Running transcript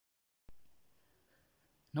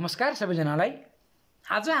नमस्कार सबैजनालाई।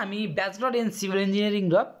 आज हामी ब्याचलर इन सिभिल इन्जिनियरिङ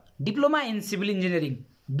र डिप्लोमा इन सिभिल इन्जिनियरिङ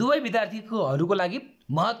दुवै विद्यार्थीहरूको लागि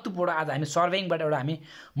महत्त्वपूर्ण आज हामी सर्भेइङबाट हामी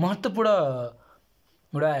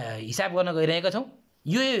महत्त्वपूर्ण हिसाब गर्न गइरहेका छौं।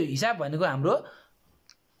 यो हिसाब भनेको हाम्रो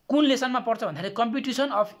कुन लेसनमा पर्छ भन्दाखेरि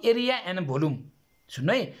competition of area and volume.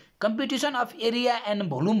 सुन्नु है, competition of area and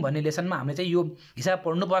volume भन्ने लेसनमा हामीले चाहिँ यो हिसाब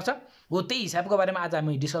पढ्नुपर्छ। हो त्यही हिसाबको बारेमा आज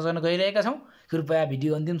हामी डिस्कस गर्न गइरहेका छौं। कृपया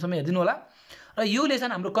भिडियो अन्तिमसम्म हेरिदिनु होला। र यो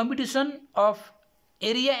लेसन हाम्रो competition of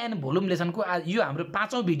area and volume लेसनको यो हाम्रो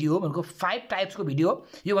पाँचौं भिडियो हो, भनेको 5 टाइप्सको भिडियो हो।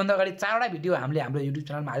 यो भन्दा अगाडि 4वटा भिडियो हामीले हाम्रो युट्युब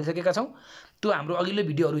च्यानलमा हालिसकेका छौं। त्यो हाम्रो अघिल्लो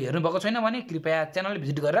भिडियोहरू हेर्नु भएको छैन भने कृपया च्यानल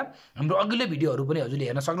भिजिट गरेर हाम्रो अघिल्लो भिडियोहरू पनि हजुरले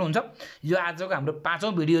हेर्न सक्नुहुन्छ। यो आजको हाम्रो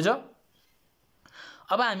पाँचौं भिडियो छ।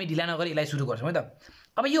 अब हामी ढिला नगरी यसलाई सुरु गर्छौं है त।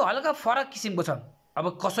 अब यो हल्का फरक किसिमको छ। अब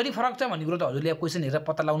कसरी फरक छ भन्ने कुरो त हजुरले क्वेशन हेरेर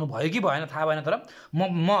पत्ता लगाउनु भयो कि भएन थाहा भएन, तर म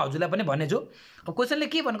हजुरलाई पनि भन्ने छु। अब क्वेशनले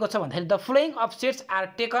के भनेको छ भन्दाखेरि the following अफसेट्स are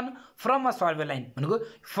taken from a survey line, भनेको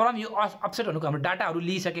फ्रम यो अफसेट भनेको हाम्रो डाटाहरू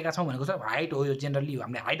लिइसकेका छौं भनेको छ। हाइट हो यो, जेनरली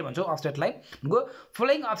हामीले हाइट भन्छौं अफसेटलाई। भनेको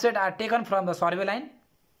flowing offset are taken from the survey line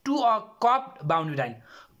to a curved boundary line.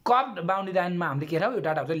 Curved boundary लाइनमा हामीले के राख्यौ, यो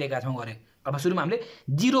डाटाहरू चाहिँ लिएका छौं गरे। अब सुरुमा हामीले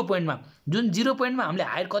 0 पोइन्टमा, जुन 0 पोइन्टमा हामीले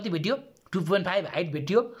हाइट कति भेटियो 2.5 हाइट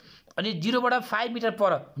भेटियो। अनि 0 बाट 5 मिटर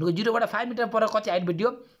पर, भनेको 0 बाट 5 मिटर पर कति हाइट भेटियो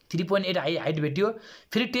 3.8 हाइट भेटियो।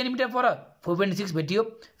 फेरि 10 मिटर पर 4.6 भेटियो।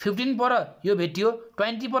 15 पर यो भेटियो,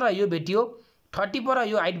 20 पर यो भेटियो, 30 पर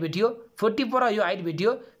यो हाइट भेटियो, 40 पर यो हाइट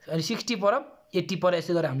भेटियो, अनि 60 पर 80 पर।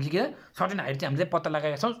 यसै गरेर हामीले के सर्टेन हाइट चाहिँ हामीले पत्ता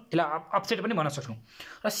लगाएका छौं। यसलाई अफसेट पनि भन्न सक्छौं।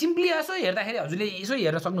 र सिम्पली यसो हेर्दाखेरि हजुरले यसो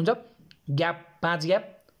हेर्न सक्नुहुन्छ, ग्याप 5 ग्याप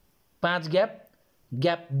 5 ग्याप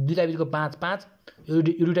ग्याप दुईटा बीचको 5 5, यो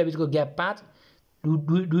दुईटा बीचको ग्याप 5,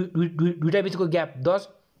 दुईटा बीचको ग्याप 10,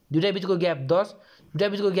 दुईटा बीचको ग्याप 10, दुईटा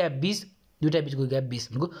बीचको ग्याप 20, दुईटा बीचको ग्याप 20।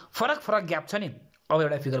 भनेको फरक ग्याप छ नि। अब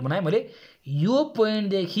एउटा फिगर बनाएँ मैले। यो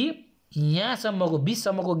पोइन्टदेखि यहाँसम्मको 20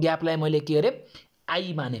 सम्मको ग्यापलाई मैले के गरे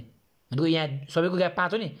आई माने। भनेको यहाँ सबैको ग्याप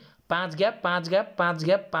 5 हो नि। 5 ग्याप 5 ग्याप 5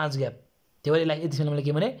 ग्याप 5 ग्याप, त्यही भएर यसलाई यतिसम्म मैले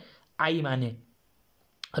के माने आई माने।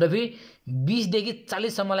 र फेरि 20 देखि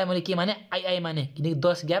 40 सम्मलाई मैले के माने आई माने, किनकि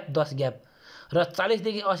 10 ग्याप 10 ग्याप। र 40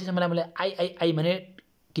 देखि 80 सम्मलाई मैले आई माने,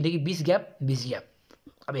 किनकि 20 ग्याप 20 ग्याप।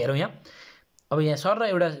 अब हेरौँ यहाँ। अब यहाँ सर र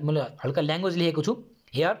एउटा मैले हल्का ल्याङ्ग्वेज लेखेको छु।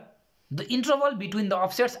 Here the interval between the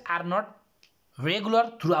अफसेट्स are not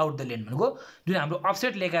regular through out the length. भनेको जुन हाम्रो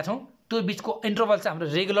अफसेट लेखेका छौँ त्यो बिचको इन्टरभल चाहिँ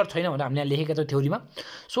हाम्रो रेगुलर छैन भनेर हामीले लेखेका छौँ थ्योरीमा।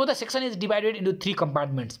 So the section is divided into 3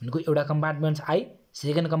 कम्पार्टमेन्ट्स। भनेको एउटा कम्पार्टमेन्ट्स I,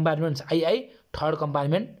 second कम्पार्टमेन्ट्स I, third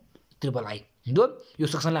compartment triple I. यो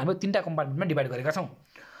सेक्सनलाई हामीले 3टा कम्पार्टमेन्टमा डिभाइड गरेका छौँ।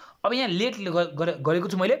 अब यहाँ लेट गरेको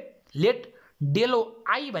छु मैले। लेट डेल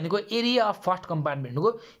आई भनेको एरिया अफ फर्स्ट कम्पार्टमेन्ट,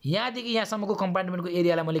 भनेको यहाँदेखि यहाँसम्मको कम्पार्टमेन्टको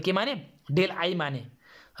एरियालाई मैले के माने डेल आई माने।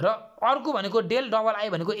 र अर्को भनेको डेल डबल आई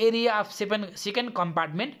भनेको एरिया अफ सेकेन्ड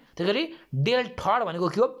कम्पार्टमेन्ट। त्यसरी डेल थर्ड भनेको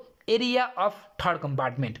के हो एरिया अफ थर्ड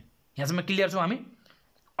कम्पार्टमेन्ट। यहाँसम्म क्लियर छौँ हामी।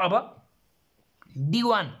 अब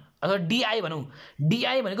D1 अथवा DI भनौँ।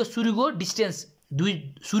 DI भनेको सुरुको डिस्टेन्स,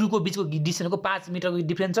 सुरुको बिचको डिस्टेन्सको 5 मिटरको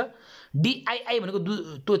डिफ्रेन्स छ। DII भनेको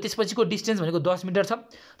त्यो त्यसपछिको डिस्टेन्स भनेको 10 मिटर छ।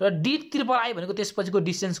 र DIII भनेको त्यसपछिको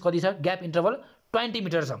डिस्टेन्स कति छ ग्याप इन्टरभल 20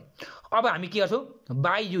 मिटर छ। अब हामी के गर्छौँ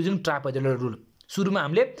बाई युजिङ ट्रापेजोइडल रुल। सुरुमा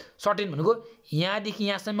हामीले सर्टेन भनेको यहाँदेखि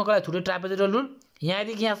यहाँसम्मको लागि छुट्टै ट्रापेजोइडल रुल,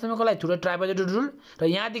 यहाँदेखि यहाँसम्मको लागि छुट्टै ट्रापेजोइडल रुल, र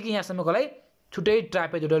यहाँदेखि यहाँसम्मको लागि छुट्टै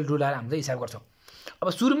ट्रापेजोइडल रुल आएर हामीले हिसाब गर्छौँ। अब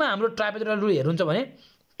सुरुमा हाम्रो ट्रापेजोइडल रुल हेर्नुहुन्छ भने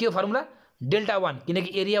के फर्मुला डेल्टा 1,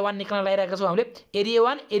 किनकि एरिया 1 निकाल्न लगाइरहेका छौँ हामीले। एरिया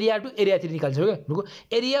 1 एरिया 2 एरिया 3 निकाल्छौँ क्या। भनेको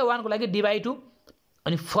एरिया 1 को लागि /2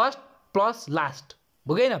 अनि फर्स्ट प्लस लास्ट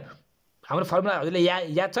हो कि होइन। हाम्रो फर्मुला हजुरले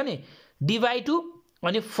याद छ नि, /2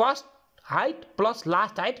 अनि first height plus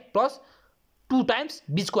last height plus 2 times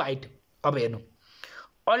बिचको हाइट। अब हेर्नु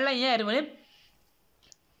अरूलाई यहाँ हेऱ्यौँ भने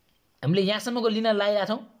हामीले यहाँसम्मको लिन लगाइरहेका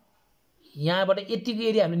छौँ। यहाँबाट यतिको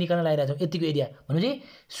एरिया हामीले निकाल्न लगाइरहेका छौँ। यतिको एरिया भनेपछि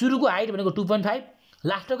सुरुको हाइट भनेको 2.5,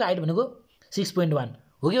 लास्टको हाइट भनेको 6.1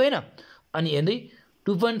 हो कि होइन। अनि हेर्दै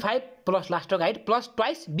 2.5 प्लस लास्टको हाइट प्लस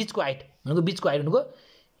ट्वाइस बिचको हाइट, भनेको बिचको हाइट भनेको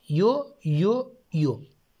यो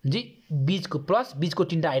जी बिचको प्लस बिचको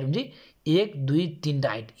 3टा हाइट हुन्छ 1 2 3टा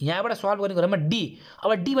हाइट। यहाँबाट सल्भ गर्ने क्रममा डी।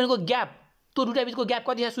 अब डी भनेको ग्याप, त्यो दुईटा बिचको ग्याप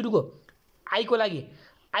कति छ सुरुको आईको लागि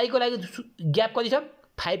ग्याप कति छ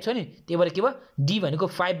 5 छ नि। त्यही भएर के भयो डी भनेको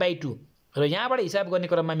 5/2। र यहाँबाट हिसाब गर्ने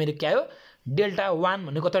क्रममा मेरो के आयो डेल्टा 1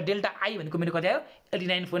 भनेको अथवा डेल्टा आई भनेको मेरो कति आयो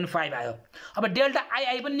 89.5 आयो। अब डेल्टा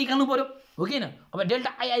आई पनि निकाल्नु पर्यो हो कि होइन। अब डेल्टा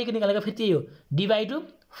आई को निकालेको फेरि त्यही हो /2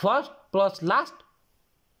 first plus last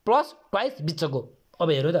plus twice बिचको। अब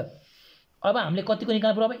हेरौँ त अब हामीले कतिको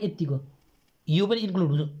निकाल्नु पर्यो, अब यतिको। यो पनि इन्क्लुड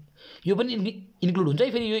हुन्छ है।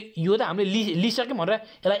 फेरि यो त हामीले लिइसक्यौँ भनेर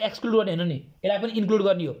यसलाई एक्सक्लुड गर्ने होइन नि, यसलाई पनि इन्क्लुड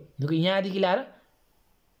गर्ने हो। यहाँदेखि ल्याएर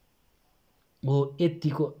हो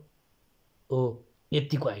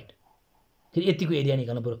यतिको हाइट फेरि यतिको एरिया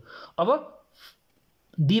निकाल्नु पर्यो। अब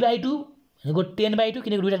d/2 भनेको 10/2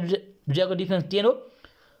 किनकि दुईटाको डिफरेन्स 10 हो।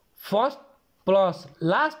 First plus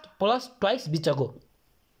last plus twice बिचको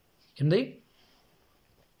हेर्दै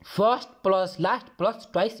first plus last plus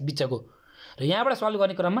twice बिचको र यहाँबाट सल्भ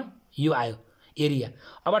गर्ने क्रममा यो आयो एरिया।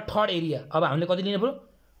 अब थर्ड एरिया अब हामीले कति लिनु पर्यो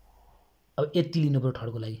अब यति लिनु पर्यो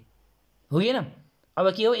थर्डको लागि हो कि हैन।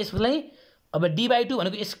 अब के हो यसको लागि अब d/2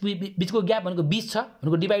 भनेको यस बिचको ग्याप भनेको 20 छ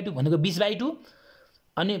भनेको d/2 भनेको 20/2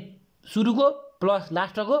 अनि सुरुको प्लस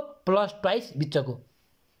लास्टको प्लस ट्वाइस बिचको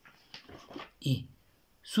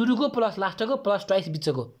सुरुको प्लस लास्टको प्लस ट्वाइस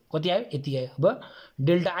बिचको कति आयो यति आयो। अब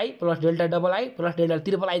delta I plus delta double I plus delta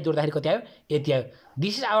triple I जोड्दाखेरि कति आयो यति आयो।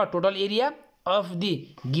 This is our total area of the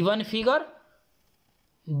given figure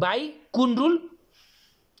by कुन रुल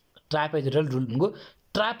ट्रापेजोइडल रुल भनेको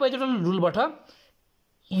ट्रापेजोइडल रुलबाट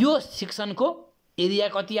यो सेक्सनको एरिया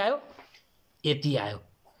कति आयो यति आयो।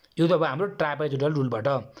 यो त अब हाम्रो ट्रापेजोइडल रुलबाट।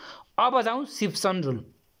 अब जाउँ सिम्पसन रुल।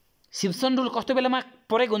 सिम्पसन रुल कस्तो बेलामा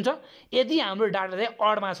परेको हुन्छ यदि हाम्रो डाटा चाहिँ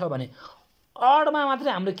अडमा छ भने अडमा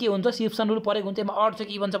मात्रै हाम्रो के हुन्छ सिम्पसन रुल परेको हुन्छ। यसमा अड छ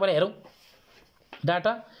कि इभन छ पहिला हेरौँ।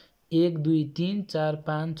 डाटा 1 2 3 4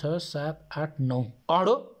 5 6 7 8 9 अड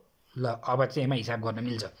हो ल। अब चाहिँ यसमा हिसाब गर्न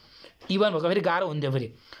मिल्छ। इभन भएको फेरि गाह्रो हुन्थ्यो फेरि।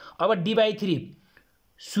 अब d/3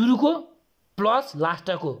 सुरुको प्लस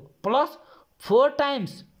लास्टको प्लस 4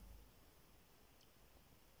 टाइम्स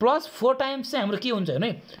चाहिँ हाम्रो के हुन्छ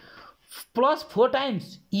भने plus 4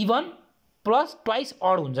 times even plus twice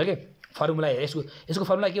odd हुन्छ के फर्मुला। यसको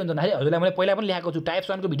फर्मुला के हुन्छ भन्दाखेरि हजुरलाई मैले पहिला पनि लेखेको छु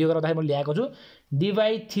टाइप्स 1 को भिडियो गर्दाखेरि मैले लेखेको छु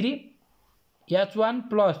d/3 h1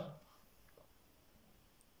 प्लस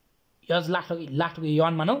h लास्टको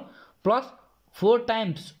n मानौ plus 4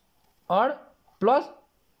 times odd plus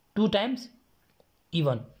 2 times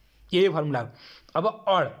even यही फर्मुला हो। अब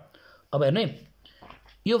अड अब हेर्नु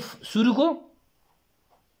यो सुरुको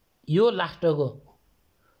यो लास्टको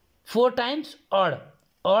 4 टाइम्स अड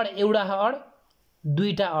एउटा अड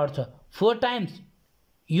दुईटा अड छ 4 टाइम्स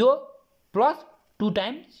यो प्लस 2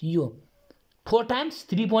 टाइम्स यो 4 टाइम्स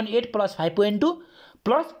 3.8 प्लस 5.2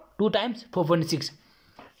 प्लस 2 टाइम्स 4.6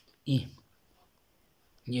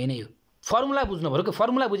 यही नै हो फर्मुला बुझ्नु पर्यो कि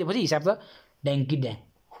फर्मुला बुझेपछि हिसाब त ड्याङ्की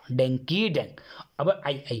ड्याङ। अब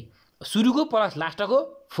आई सुरुको प्लस लास्टको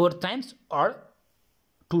 4 टाइम्स अड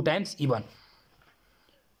 2 टाइम्स इभन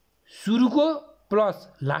सुरुको प्लस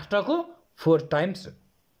लास्टको 4 टाइम्स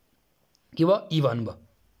के भयो इभन भयो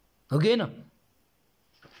हो कि हैन।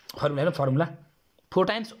 फर्मुला 4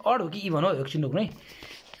 टाइम्स अड हो कि इभन हो एकछिन रोक्नु है।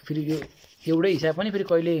 फेरि यो एउटै हिसाब पनि फेरि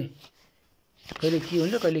कहिले के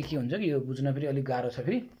हुन्छ कि यो बुझ्न फेरि अलिक गाह्रो छ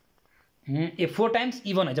फेरि। 4 टाइम्स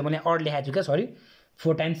इभन है मैले अड लेखेको छु क्या सरी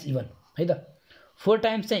 4 टाइम्स इभन है त 4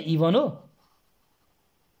 टाइम्स चाहिँ इभन हो।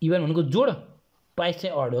 इभन भनेको जोड ट्वाइस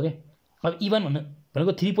चाहिँ अड हो क्या। अब इभन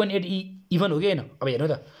भनेको 3.8 इभन हो कि हैन। अब हेर्नु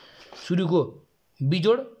त सुरुको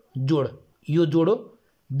बिजोड जोड यो जोड हो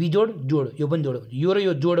बिजोड जोड यो पनि जोड यो र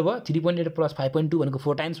यो जोड भयो 3.8 प्लस 5.2 भनेको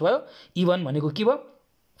 4 टाइम्स भयो। इभन भनेको के भयो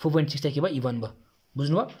 4.6 चाहिँ के भयो इभन भयो।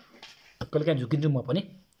 बुझ्नुभयो। कहिले काहीँ झुकिन्छु म पनि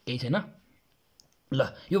केही छैन ल।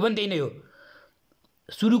 यो पनि त्यही नै हो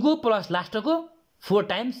सुरुको प्लस लास्टको 4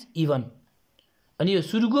 टाइम्स इभन अनि यो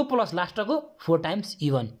सुरुको प्लस लास्टको 4 टाइम्स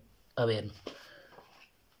इभन। अब हेर्नु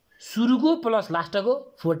सुरुको प्लस लास्टको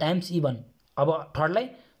 4 टाइम्स इभन। अब थर्डलाई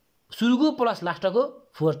सुरुको प्लस लास्टको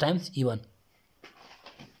 4 टाइम्स इभन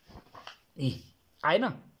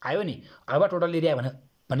आयो नि। अब टोटल एरिया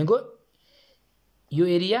भनेको यो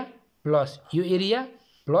एरिया प्लस यो एरिया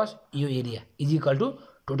प्लस यो area is equal to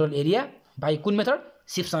total area by कुन method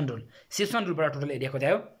Simpson rule. Simpson रुलबाट total area कति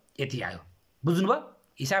आयो यति आयो। बुझ्नुभयो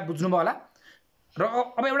हिसाब बुझ्नुभयो होला। र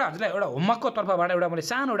अब एउटा हजुरलाई एउटा होमवर्कको तर्फबाट एउटा मैले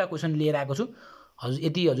सानो एउटा क्वेसन लिएर आएको छु। हजुर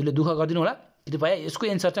यति हजुरले दुःख गरिदिनु होला कृपया यसको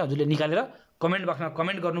एन्सर चाहिँ हजुरले निकालेर कमेन्ट बक्समा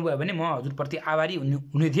कमेन्ट गर्नुभयो भने म हजुरप्रति आभारी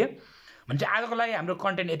हुने थिएँ। भने चाहिँ आजको लागि हाम्रो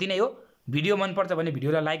कन्टेन्ट यति नै हो। भिडियो मनपर्छ भने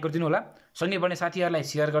भिडियोलाई लाइक गरिदिनु होला सँगै पर्ने साथीहरूलाई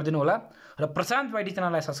सेयर गरिदिनु होला र प्रशान्त वाइडी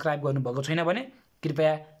च्यानललाई सब्सक्राइब गर्नुभएको छैन भने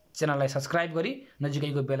कृपया च्यानललाई सब्सक्राइब गरी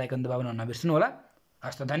नजिकैको बेल आइकन दबाउन नबिर्सनु होला।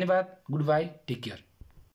 हस्त धन्यवाद गुड बाई टेक केयर।